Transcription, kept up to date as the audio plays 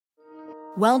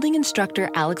Welding instructor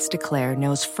Alex DeClaire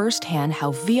knows firsthand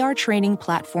how VR training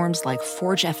platforms like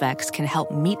ForgeFX can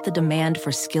help meet the demand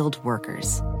for skilled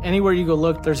workers. Anywhere you go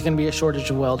look, there's going to be a shortage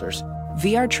of welders.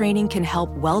 VR training can help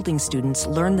welding students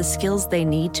learn the skills they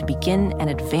need to begin and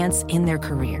advance in their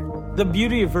career. The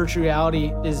beauty of virtual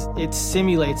reality is it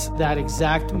simulates that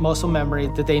exact muscle memory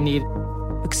that they need.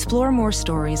 Explore more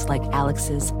stories like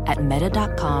Alex's at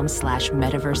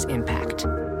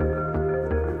meta.com/metaverseimpact.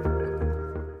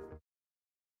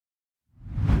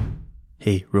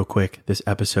 Hey, real quick, this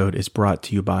episode is brought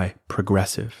to you by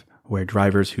Progressive, where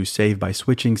drivers who save by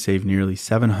switching save nearly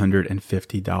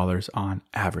 $750 on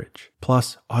average.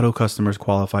 Plus, auto customers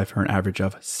qualify for an average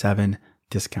of 7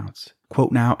 discounts.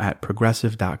 Quote now at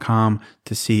progressive.com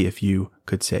to see if you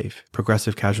could save.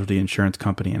 Progressive Casualty Insurance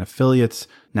Company and Affiliates.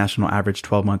 National average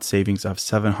 12-month savings of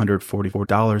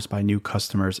 $744 by new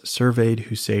customers surveyed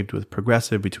who saved with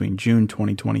Progressive between June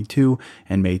 2022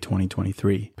 and May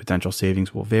 2023. Potential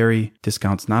savings will vary.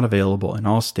 Discounts not available in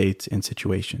all states and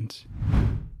situations.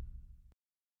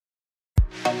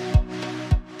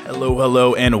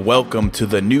 Hello, and welcome to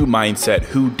the New Mindset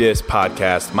Who Dis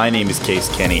podcast. My name is Case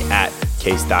Kenny at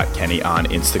Case.Kenny on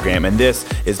Instagram, and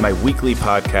this is my weekly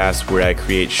podcast where I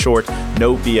create short,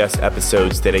 no BS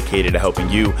episodes dedicated to helping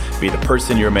you be the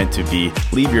person you're meant to be,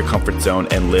 leave your comfort zone,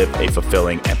 and live a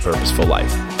fulfilling and purposeful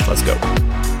life. Let's go.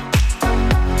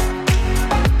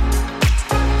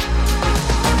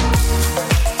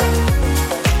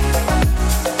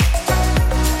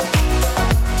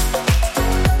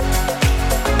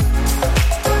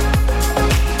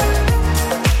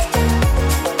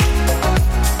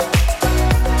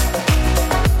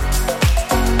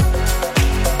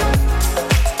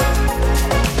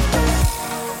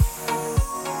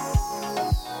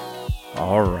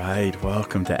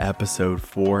 Welcome to episode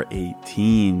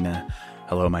 418.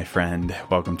 Hello, my friend.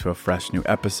 Welcome to a fresh new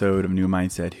episode of New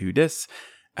Mindset Who Dis.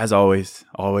 As always,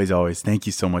 thank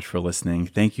you so much for listening.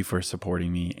 Thank you for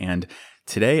supporting me. And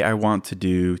today I want to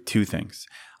do two things.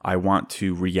 I want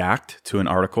to react to an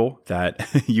article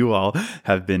that you all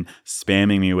have been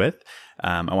spamming me with.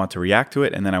 I want to react to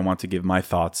it, and then I want to give my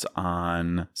thoughts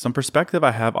on some perspective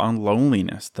I have on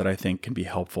loneliness that I think can be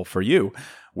helpful for you,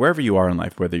 wherever you are in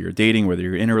life, whether you're dating, whether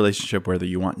you're in a relationship, whether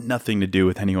you want nothing to do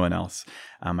with anyone else.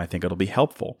 I think it'll be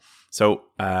helpful. So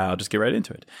I'll just get right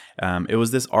into it. It was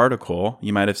this article.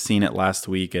 You might have seen it last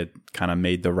week. It kind of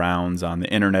made the rounds on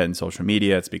the internet and social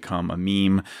media. It's become a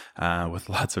meme with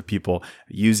lots of people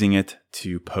using it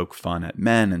to poke fun at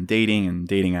men and dating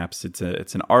apps.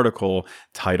 It's an article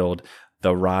titled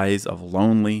 "The Rise of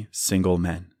Lonely Single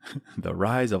Men." The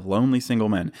rise of lonely single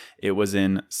men. It was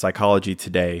in Psychology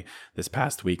Today this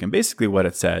past week. And basically what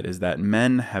it said is that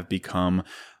men have become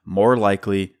more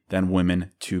likely than women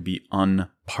to be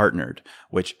unpartnered,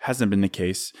 which hasn't been the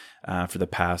case for the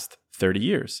past 30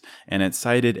 years. And it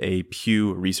cited a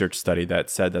Pew Research study that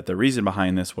said that the reason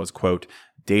behind this was, quote,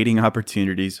 dating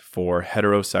opportunities for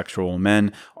heterosexual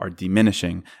men are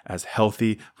diminishing as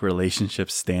healthy relationship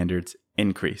standards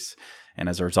increase. And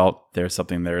as a result, there's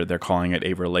something they're calling it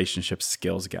a relationship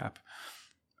skills gap.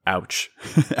 Ouch.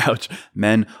 Ouch.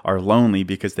 Men are lonely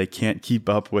because they can't keep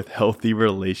up with healthy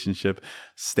relationship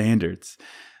standards.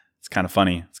 It's kind of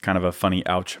funny. It's kind of a funny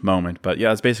ouch moment. But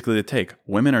yeah, it's basically the take.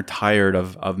 Women are tired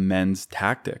of men's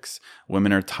tactics.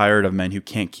 Women are tired of men who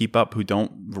can't keep up, who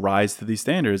don't rise to these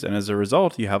standards. And as a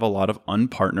result, you have a lot of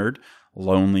unpartnered,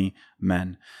 lonely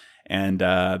men. And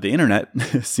the internet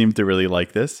seemed to really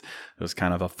like this. It was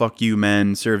kind of a fuck you,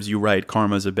 men, serves you right,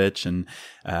 karma's a bitch. And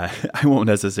I won't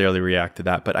necessarily react to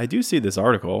that. But I do see this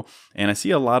article, and I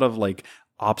see a lot of like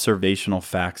observational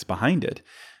facts behind it.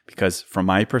 Because from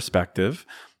my perspective,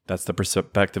 that's the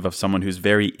perspective of someone who's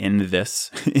very in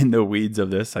this, in the weeds of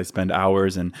this. I spend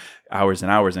hours and hours and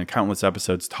hours and countless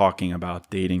episodes talking about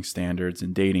dating standards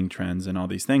and dating trends and all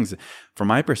these things. From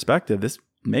my perspective, this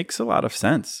makes a lot of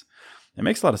sense. It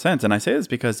makes a lot of sense. And I say this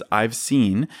because I've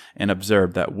seen and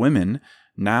observed that women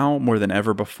now more than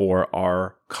ever before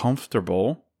are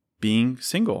comfortable being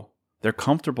single. They're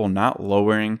comfortable not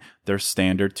lowering their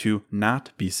standard to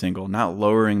not be single, not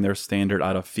lowering their standard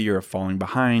out of fear of falling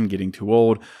behind, getting too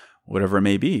old, whatever it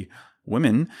may be.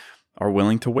 Women are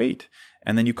willing to wait.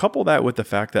 And then you couple that with the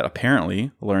fact that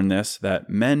apparently, learn this, that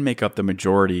men make up the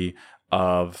majority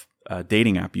of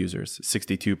dating app users,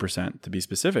 62% to be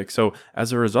specific. So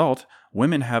as a result,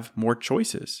 women have more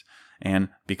choices. And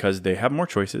because they have more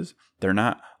choices, they're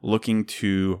not looking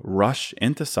to rush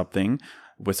into something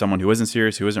with someone who isn't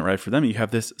serious, who isn't right for them. You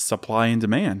have this supply and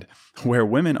demand where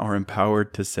women are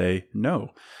empowered to say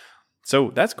no.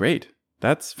 So that's great.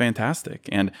 That's fantastic.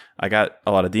 And I got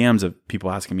a lot of DMs of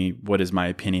people asking me, what is my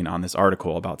opinion on this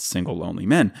article about single lonely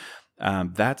men?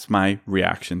 That's my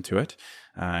reaction to it.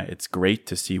 It's great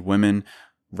to see women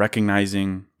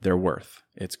recognizing their worth.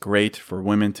 It's great for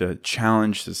women to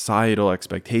challenge societal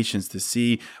expectations, to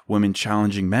see women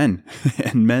challenging men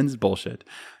and men's bullshit.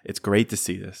 It's great to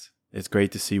see this. It's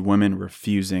great to see women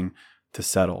refusing to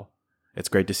settle. It's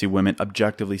great to see women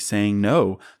objectively saying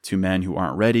no to men who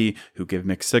aren't ready, who give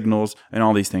mixed signals, and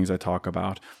all these things I talk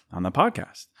about on the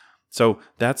podcast. So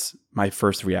that's my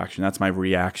first reaction. That's my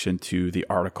reaction to the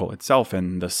article itself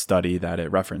and the study that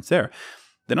it referenced there.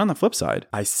 Then on the flip side,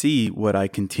 I see what I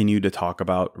continue to talk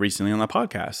about recently on the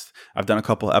podcast. I've done a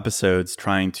couple episodes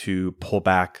trying to pull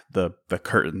back the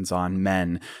curtains on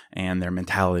men and their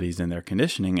mentalities and their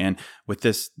conditioning. And with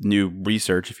this new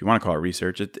research, if you want to call it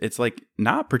research, it's like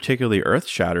not particularly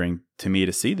earth-shattering to me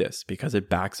to see this because it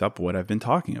backs up what I've been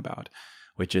talking about,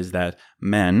 which is that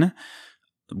men,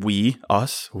 we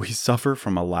suffer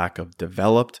from a lack of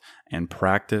developed and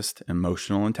practiced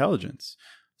emotional intelligence.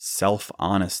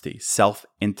 Self-honesty,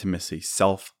 self-intimacy,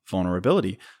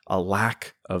 self-vulnerability, a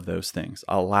lack of those things,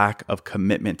 a lack of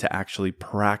commitment to actually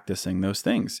practicing those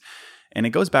things. And it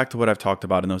goes back to what I've talked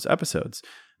about in those episodes.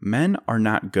 Men are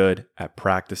not good at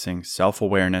practicing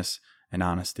self-awareness and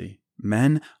honesty.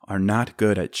 Men are not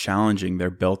good at challenging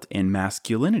their built-in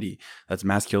masculinity. That's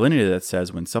masculinity that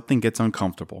says when something gets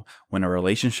uncomfortable, when a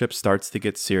relationship starts to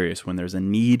get serious, when there's a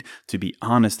need to be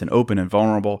honest and open and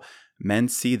vulnerable, men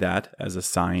see that as a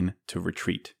sign to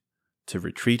retreat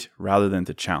rather than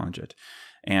to challenge it.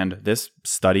 And this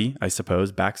study, I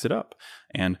suppose, backs it up.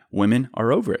 And women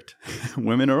are over it.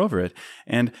 Women are over it.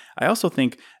 And I also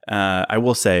think, I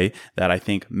will say that I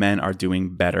think men are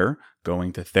doing better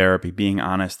going to therapy, being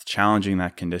honest, challenging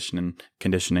that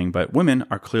conditioning. But women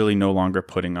are clearly no longer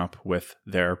putting up with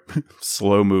their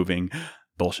slow-moving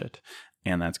bullshit.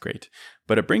 And that's great.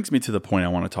 But it brings me to the point I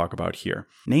want to talk about here,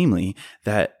 namely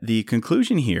that the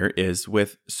conclusion here is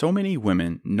with so many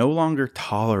women no longer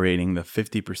tolerating the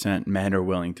 50% men are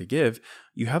willing to give,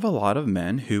 you have a lot of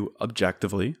men who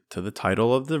objectively, to the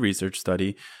title of the research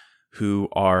study, who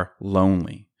are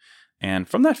lonely. And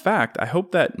from that fact, I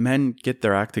hope that men get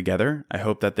their act together. I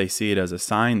hope that they see it as a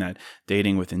sign that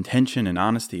dating with intention and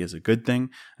honesty is a good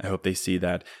thing. I hope they see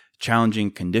that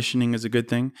challenging conditioning is a good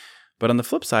thing. But on the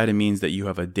flip side, it means that you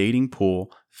have a dating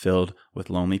pool filled with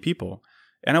lonely people.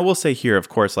 And I will say here, of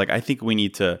course, I think we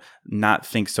need to not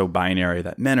think so binary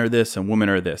that men are this and women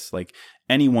are this.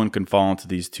 Anyone can fall into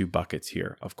these two buckets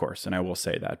here, of course, and I will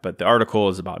say that. But the article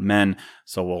is about men,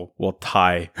 so we'll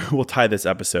tie this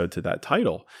episode to that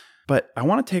title. But I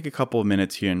want to take a couple of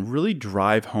minutes here and really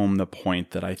drive home the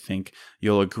point that I think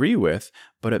you'll agree with,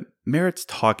 but it merits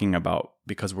talking about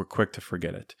because we're quick to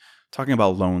forget it. Talking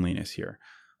about loneliness here.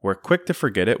 We're quick to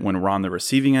forget it when we're on the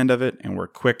receiving end of it, and we're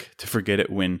quick to forget it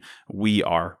when we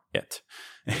are it.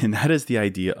 And that is the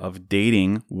idea of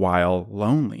dating while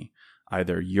lonely.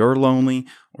 Either you're lonely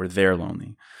or they're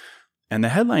lonely. And the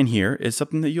headline here is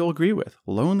something that you'll agree with.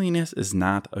 Loneliness is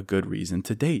not a good reason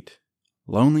to date.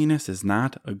 Loneliness is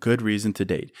not a good reason to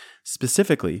date.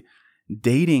 Specifically,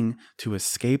 dating to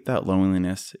escape that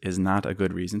loneliness is not a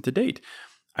good reason to date.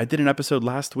 I did an episode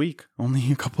last week,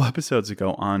 only a couple episodes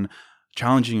ago, on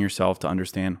challenging yourself to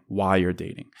understand why you're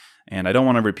dating. And I don't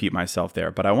want to repeat myself there,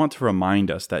 but I want to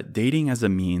remind us that dating as a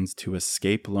means to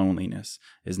escape loneliness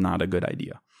is not a good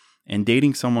idea. And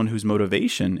dating someone whose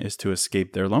motivation is to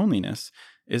escape their loneliness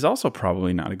is also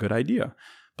probably not a good idea.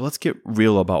 But let's get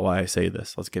real about why I say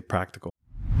this. Let's get practical.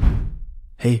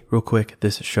 Hey, real quick,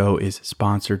 this show is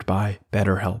sponsored by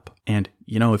BetterHelp. And,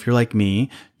 if you're like me,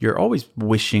 you're always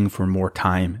wishing for more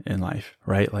time in life,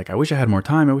 right? I wish I had more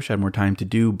time. I wish I had more time to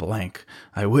do blank.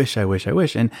 I wish.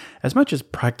 And as much as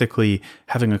practically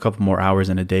having a couple more hours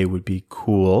in a day would be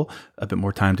cool, a bit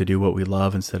more time to do what we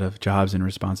love instead of jobs and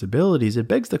responsibilities, it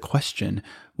begs the question,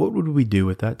 what would we do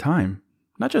with that time?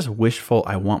 Not just wishful,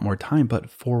 I want more time, but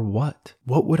for what?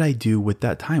 What would I do with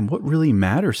that time? What really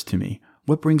matters to me?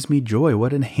 What brings me joy?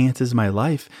 What enhances my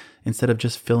life instead of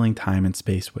just filling time and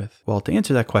space with? Well, to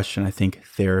answer that question, I think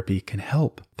therapy can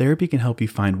help. Therapy can help you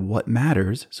find what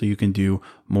matters so you can do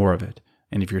more of it.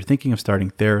 And if you're thinking of starting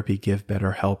therapy, give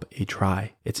BetterHelp a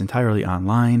try. It's entirely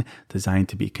online, designed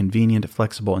to be convenient,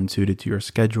 flexible, and suited to your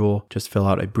schedule. Just fill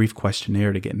out a brief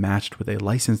questionnaire to get matched with a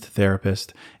licensed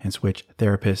therapist and switch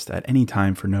therapists at any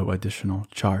time for no additional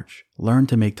charge. Learn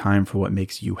to make time for what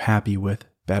makes you happy with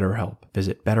BetterHelp.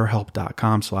 Visit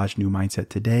betterhelp.com/newmindset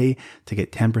today to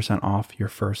get 10% off your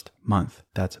first month.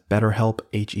 That's BetterHelp,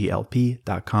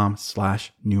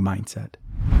 HELP.com/newmindset.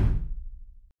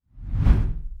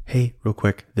 Hey, real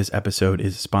quick, this episode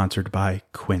is sponsored by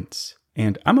Quince.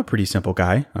 And I'm a pretty simple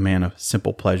guy, a man of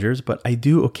simple pleasures, but I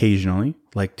do occasionally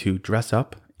like to dress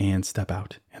up and step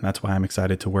out. And that's why I'm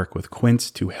excited to work with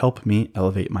Quince to help me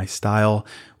elevate my style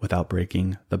without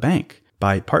breaking the bank.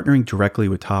 By partnering directly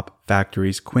with top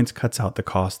factories, Quince cuts out the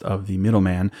cost of the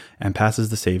middleman and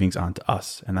passes the savings on to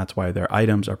us. And that's why their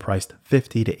items are priced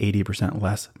 50 to 80%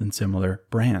 less than similar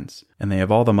brands. And they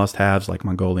have all the must-haves like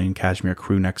Mongolian cashmere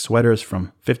crew neck sweaters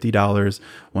from $50,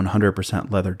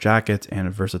 100% leather jackets,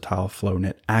 and versatile flow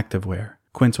knit activewear.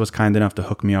 Quince was kind enough to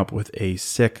hook me up with a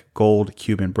sick gold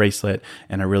Cuban bracelet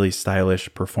and a really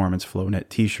stylish performance flow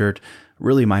knit t-shirt.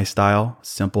 Really my style,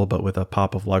 simple but with a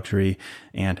pop of luxury,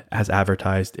 and as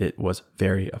advertised, it was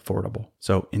very affordable.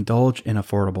 So indulge in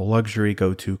affordable luxury.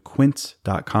 Go to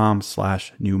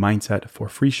quince.com/new mindset for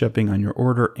free shipping on your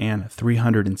order and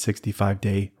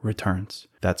 365-day returns.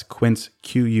 That's Quince,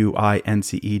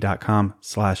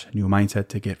 QUINCE.com/new mindset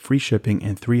to get free shipping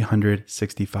and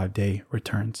 365-day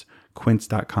returns.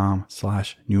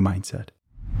 Quince.com/new mindset.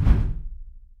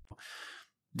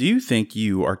 Do you think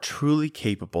you are truly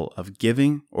capable of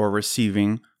giving or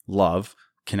receiving love,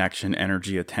 connection,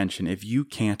 energy, attention if you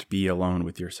can't be alone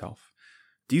with yourself?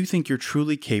 Do you think you're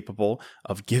truly capable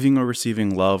of giving or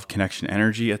receiving love, connection,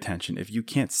 energy, attention if you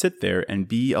can't sit there and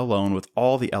be alone with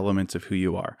all the elements of who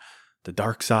you are? The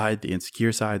dark side, the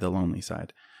insecure side, the lonely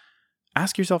side.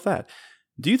 Ask yourself that.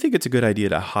 Do you think it's a good idea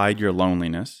to hide your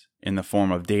loneliness in the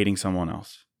form of dating someone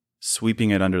else, sweeping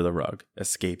it under the rug,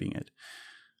 escaping it?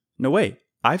 No way.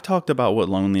 I've talked about what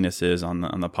loneliness is on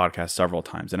the podcast several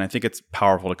times, and I think it's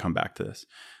powerful to come back to this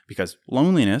because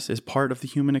loneliness is part of the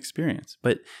human experience,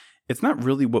 but it's not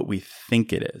really what we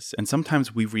think it is. And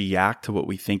sometimes we react to what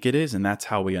we think it is, and that's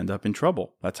how we end up in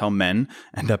trouble. That's how men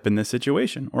end up in this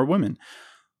situation, or women.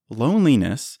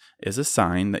 Loneliness is a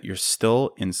sign that you're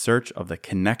still in search of the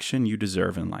connection you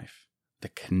deserve in life. The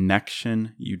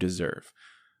connection you deserve.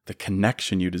 The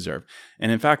connection you deserve.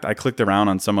 And in fact, I clicked around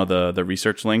on some of the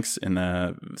research links in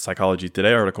the Psychology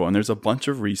Today article, and there's a bunch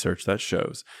of research that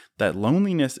shows that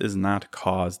loneliness is not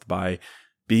caused by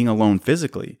being alone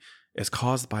physically. It's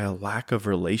caused by a lack of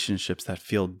relationships that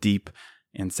feel deep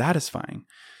and satisfying.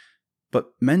 But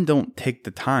men don't take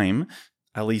the time,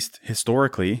 at least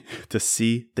historically, to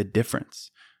see the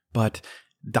difference. But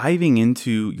diving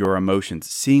into your emotions,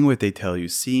 seeing what they tell you,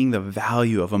 seeing the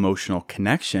value of emotional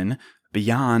connection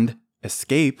beyond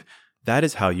escape, that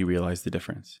is how you realize the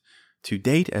difference. To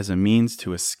date as a means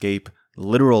to escape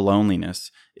literal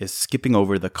loneliness is skipping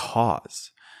over the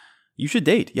cause. You should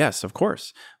date, yes, of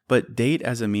course, but date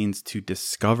as a means to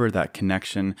discover that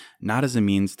connection, not as a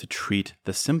means to treat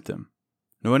the symptom.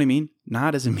 Know what I mean?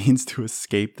 Not as a means to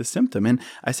escape the symptom. And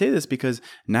I say this because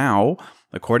now,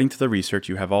 according to the research,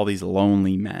 you have all these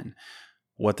lonely men.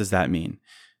 What does that mean?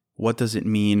 What does it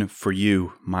mean for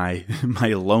you, my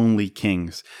lonely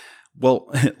kings?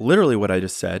 Well, literally what I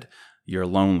just said, you're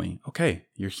lonely. Okay,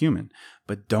 you're human,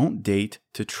 but don't date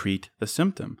to treat the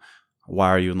symptom. Why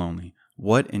are you lonely?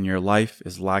 What in your life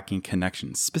is lacking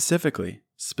connection? Specifically,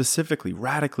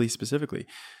 radically specifically.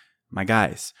 My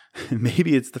guys,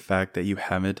 maybe it's the fact that you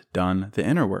haven't done the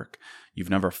inner work. You've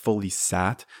never fully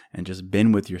sat and just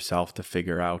been with yourself to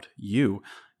figure out you.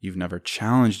 You've never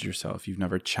challenged yourself. You've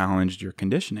never challenged your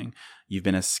conditioning. You've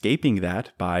been escaping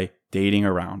that by dating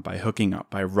around, by hooking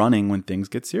up, by running when things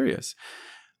get serious.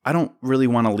 I don't really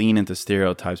want to lean into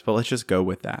stereotypes, but let's just go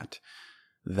with that.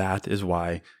 That is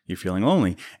why you're feeling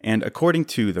lonely. And according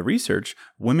to the research,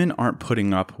 women aren't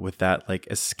putting up with that like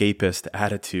escapist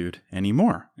attitude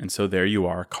anymore. And so there you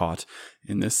are caught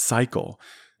in this cycle.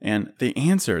 And the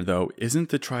answer, though, isn't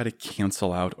to try to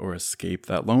cancel out or escape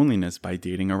that loneliness by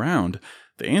dating around.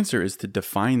 The answer is to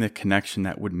define the connection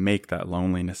that would make that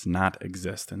loneliness not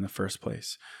exist in the first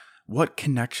place. What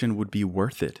connection would be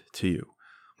worth it to you?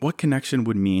 What connection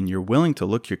would mean you're willing to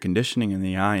look your conditioning in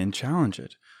the eye and challenge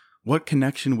it? What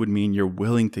connection would mean you're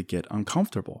willing to get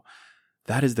uncomfortable?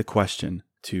 That is the question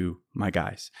to my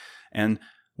guys. And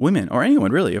women, or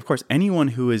anyone really, of course, anyone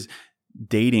who is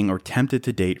dating or tempted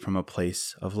to date from a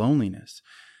place of loneliness.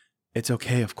 It's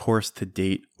okay, of course, to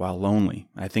date while lonely.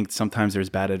 I think sometimes there's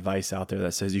bad advice out there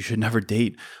that says you should never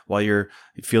date while you're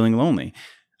feeling lonely.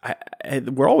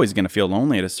 We're always going to feel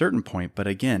lonely at a certain point, but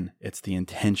again, it's the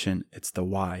intention, it's the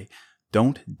why.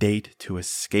 Don't date to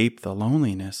escape the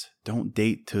loneliness. Don't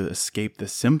date to escape the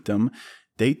symptom.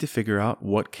 Date to figure out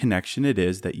what connection it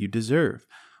is that you deserve.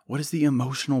 What is the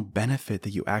emotional benefit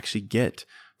that you actually get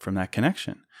from that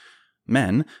connection?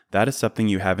 Men, that is something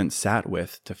you haven't sat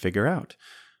with to figure out.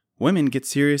 Women, get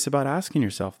serious about asking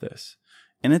yourself this.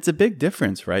 And it's a big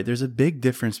difference, right? There's a big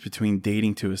difference between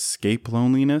dating to escape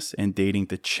loneliness and dating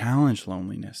to challenge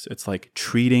loneliness. It's like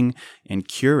treating and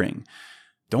curing.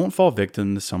 Don't fall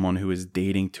victim to someone who is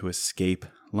dating to escape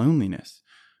loneliness.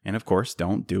 And of course,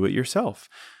 don't do it yourself,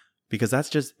 because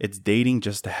it's dating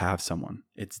just to have someone.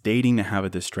 It's dating to have a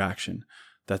distraction.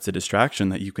 That's a distraction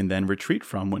that you can then retreat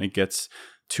from when it gets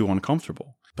too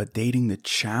uncomfortable. But dating to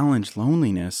challenge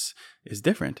loneliness is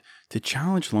different. To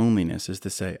challenge loneliness is to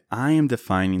say, I am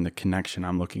defining the connection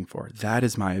I'm looking for. That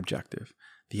is my objective.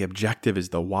 The objective is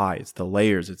the why. It's the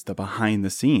layers. It's the behind the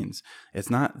scenes. It's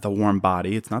not the warm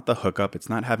body. It's not the hookup. It's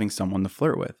not having someone to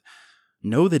flirt with.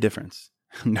 Know the difference.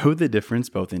 Know the difference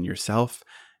both in yourself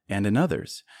and in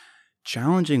others.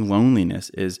 Challenging loneliness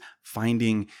is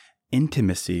finding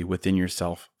intimacy within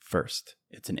yourself first.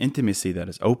 It's an intimacy that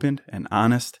is open and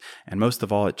honest, and most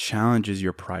of all, it challenges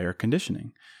your prior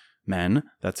conditioning. Men,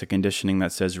 that's a conditioning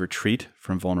that says retreat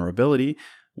from vulnerability.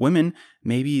 Women,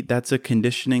 maybe that's a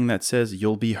conditioning that says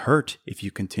you'll be hurt if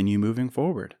you continue moving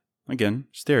forward. Again,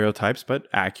 stereotypes, but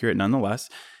accurate nonetheless.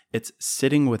 It's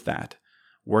sitting with that,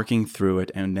 working through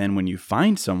it, and then when you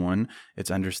find someone,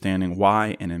 it's understanding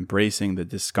why and embracing the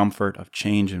discomfort of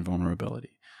change and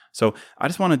vulnerability. So I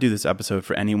just want to do this episode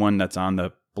for anyone that's on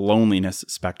the loneliness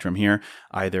spectrum here,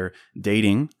 either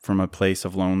dating from a place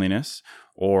of loneliness,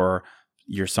 or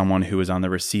you're someone who is on the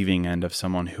receiving end of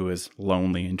someone who is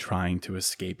lonely and trying to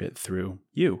escape it through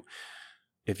you.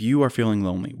 If you are feeling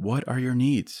lonely, what are your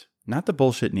needs? Not the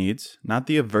bullshit needs, not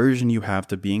the aversion you have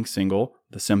to being single,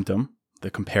 the symptom,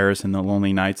 the comparison, the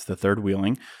lonely nights, the third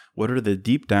wheeling. What are the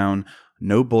deep down,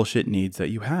 no bullshit needs that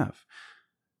you have?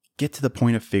 Get to the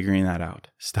point of figuring that out.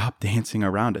 Stop dancing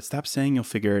around it. Stop saying you'll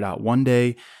figure it out one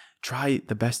day. Try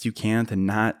the best you can to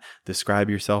not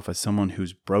describe yourself as someone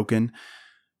who's broken.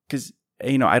 Because,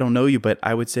 I don't know you, but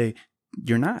I would say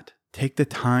you're not. Take the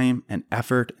time and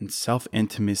effort and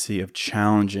self-intimacy of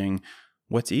challenging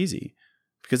what's easy.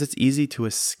 Because it's easy to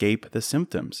escape the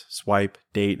symptoms. Swipe,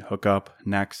 date, hook up,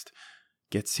 next.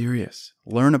 Get serious.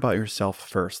 Learn about yourself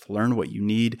first. Learn what you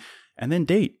need, and then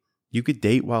date. You could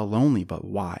date while lonely, but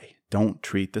why? Don't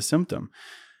treat the symptom.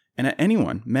 And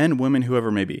anyone, men, women,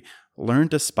 whoever may be, learn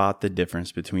to spot the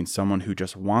difference between someone who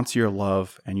just wants your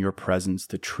love and your presence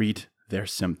to treat their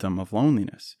symptom of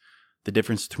loneliness. The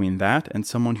difference between that and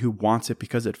someone who wants it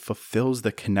because it fulfills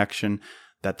the connection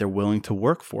that they're willing to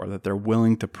work for, that they're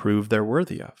willing to prove they're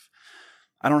worthy of.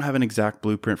 I don't have an exact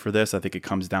blueprint for this. I think it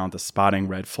comes down to spotting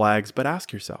red flags, but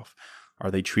ask yourself,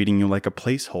 are they treating you like a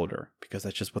placeholder because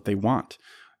that's just what they want?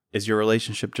 Is your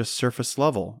relationship just surface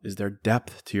level? Is there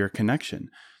depth to your connection?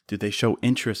 Do they show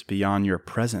interest beyond your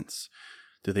presence?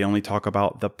 Do they only talk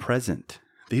about the present?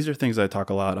 These are things I talk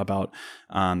a lot about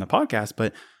on the podcast,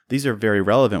 but these are very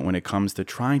relevant when it comes to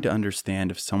trying to understand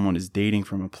if someone is dating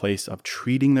from a place of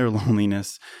treating their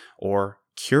loneliness or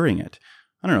curing it.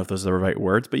 I don't know if those are the right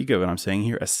words, but you get what I'm saying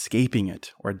here. Escaping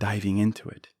it or diving into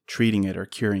it, treating it or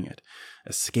curing it,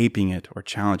 escaping it or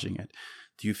challenging it.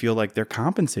 Do you feel like they're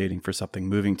compensating for something,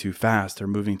 moving too fast or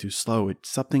moving too slow?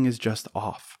 Something is just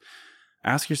off.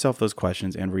 Ask yourself those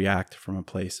questions and react from a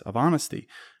place of honesty.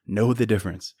 Know the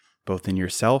difference, both in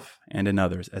yourself and in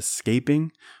others,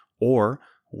 escaping or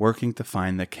working to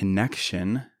find the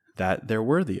connection that they're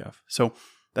worthy of. So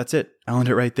that's it. I'll end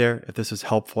it right there. If this is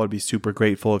helpful, I'd be super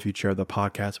grateful if you'd share the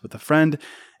podcast with a friend.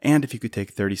 And if you could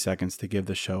take 30 seconds to give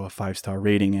the show a 5-star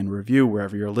rating and review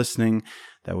wherever you're listening,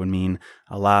 that would mean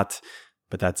a lot.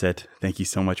 But that's it. Thank you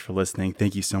so much for listening.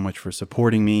 Thank you so much for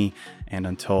supporting me. And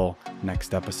until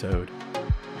next episode,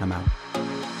 I'm out.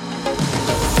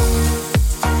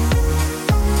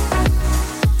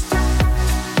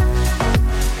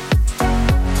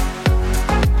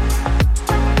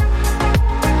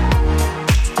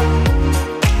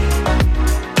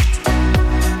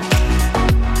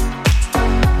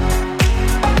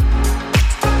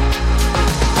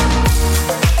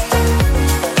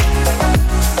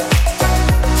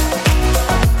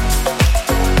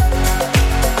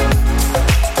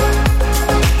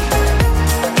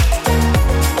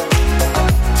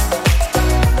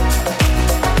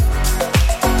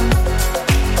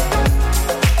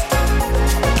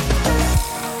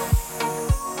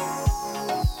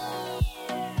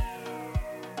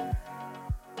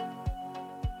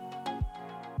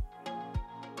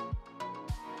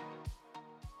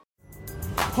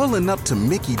 Pulling up to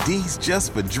Mickey D's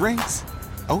just for drinks?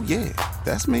 Oh yeah,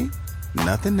 that's me.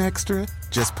 Nothing extra,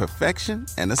 just perfection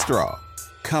and a straw.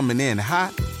 Coming in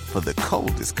hot for the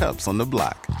coldest cups on the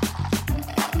block.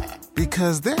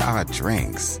 Because there are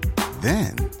drinks.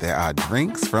 Then there are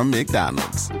drinks from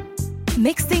McDonald's.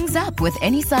 Mix things up with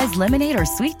any size lemonade or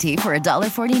sweet tea for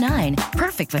 $1.49.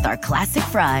 Perfect with our classic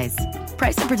fries.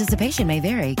 Price and participation may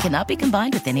vary. Cannot be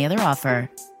combined with any other offer.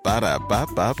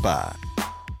 Ba-da-ba-ba-ba.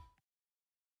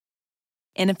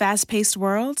 In a fast-paced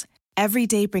world, every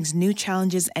day brings new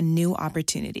challenges and new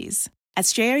opportunities. At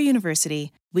Strayer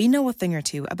University, we know a thing or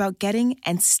two about getting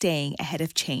and staying ahead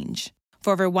of change.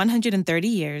 For over 130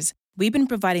 years, we've been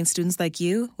providing students like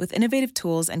you with innovative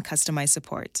tools and customized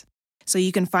support, so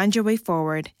you can find your way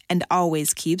forward and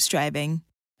always keep striving.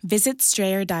 Visit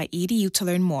strayer.edu to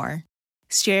learn more.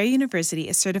 Strayer University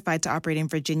is certified to operate in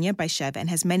Virginia by Chev and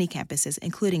has many campuses,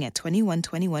 including at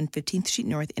 2121 15th Street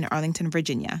North in Arlington,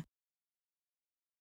 Virginia.